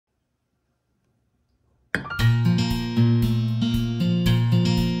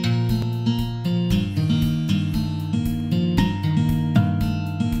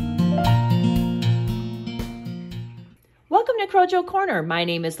Crojo Corner. My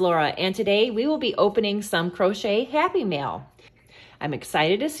name is Laura, and today we will be opening some Crochet Happy Mail. I'm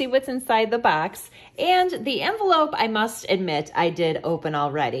excited to see what's inside the box, and the envelope, I must admit, I did open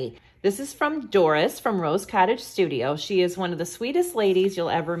already. This is from Doris from Rose Cottage Studio. She is one of the sweetest ladies you'll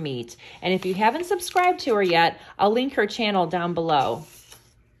ever meet. And if you haven't subscribed to her yet, I'll link her channel down below.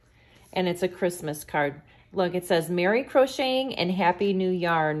 And it's a Christmas card. Look, it says, Merry Crocheting and Happy New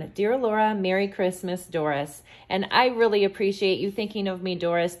Yarn. Dear Laura, Merry Christmas, Doris. And I really appreciate you thinking of me,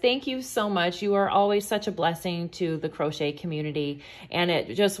 Doris. Thank you so much. You are always such a blessing to the crochet community. And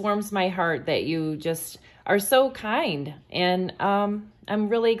it just warms my heart that you just are so kind. And I'm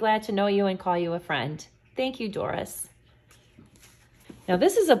really glad to know you and call you a friend. Thank you, Doris. Now,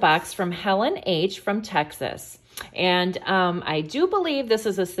 this is a box from Helen H. from Texas. And I do believe this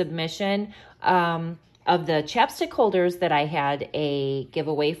is a submission of the chapstick holders that I had a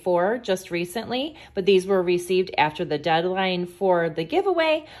giveaway for just recently, but these were received after the deadline for the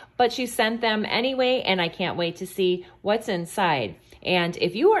giveaway, but she sent them anyway, and I can't wait to see what's inside. And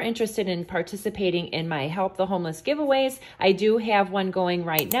if you are interested in participating in my Help the Homeless giveaways, I do have one going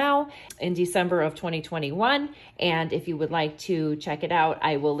right now in December of 2021. And if you would like to check it out,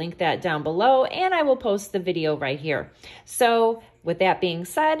 I will link that down below, and I will post the video right here. So with that being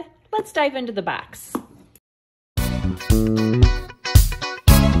said, let's dive into the box.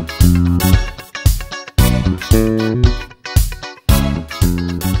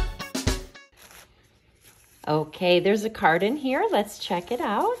 Okay, there's a card in here. Let's check it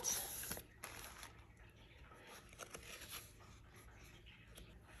out.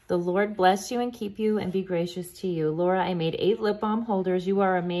 The Lord bless you and keep you and be gracious to you. Laura, I made 8 lip balm holders. You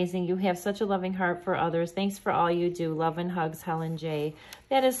are amazing. You have such a loving heart for others. Thanks for all you do. Love and hugs, Helen J.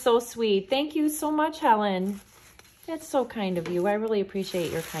 That is so sweet. Thank you so much, Helen. That's so kind of you. I really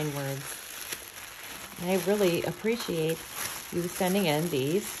appreciate your kind words. I really appreciate you sending in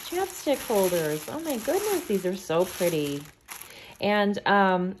these chapstick holders. Oh my goodness, these are so pretty. And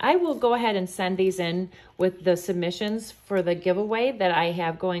I will go ahead and send these in with the submissions for the giveaway that I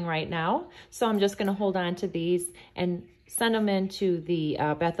have going right now. So I'm just going to hold on to these and send them into the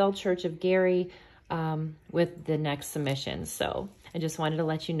Bethel Church of Gary with the next submission. So I just wanted to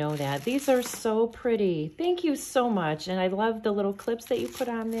let you know that. These are so pretty. Thank you so much. And I love the little clips that you put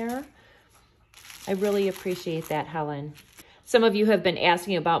on there. I really appreciate that, Helen. Some of you have been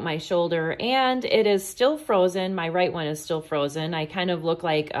asking about my shoulder, and it is still frozen. My right one is still frozen. I kind of look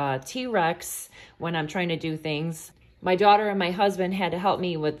like a T-Rex when I'm trying to do things. My daughter and my husband had to help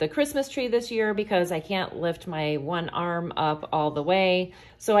me with the Christmas tree this year because I can't lift my one arm up all the way.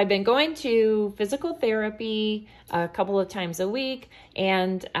 So I've been going to physical therapy a couple of times a week,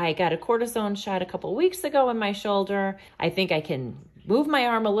 and I got a cortisone shot a couple of weeks ago in my shoulder. I think I can move my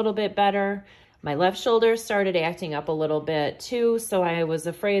arm a little bit better. My left shoulder started acting up a little bit too, so I was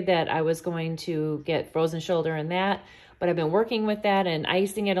afraid that I was going to get frozen shoulder in that, but I've been working with that and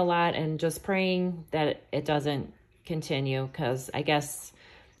icing it a lot and just praying that it doesn't continue, because I guess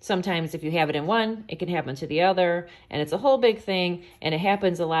sometimes if you have it in one, it can happen to the other, and it's a whole big thing, and it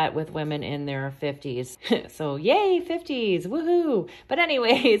happens a lot with women in their 50s. So yay, 50s, woohoo! But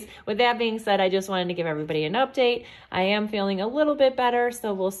anyways, with that being said, I just wanted to give everybody an update. I am feeling a little bit better,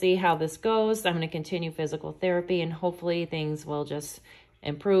 so we'll see how this goes. I'm going to continue physical therapy, and hopefully things will just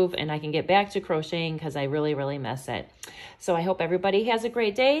improve and I can get back to crocheting because I really, really miss it. So I hope everybody has a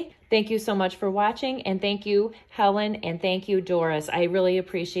great day. Thank you so much for watching, and thank you, Helen, and thank you, Doris. I really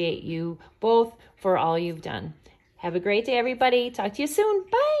appreciate you both for all you've done. Have a great day, everybody. Talk to you soon.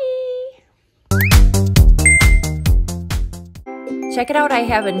 Bye. Check it out. I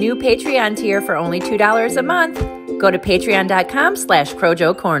have a new Patreon tier for only $2 a month. Go to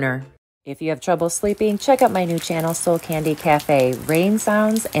patreon.com/Crojo Corner. If you have trouble sleeping, check out my new channel, Soul Candy Cafe, rain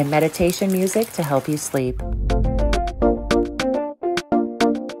sounds and meditation music to help you sleep.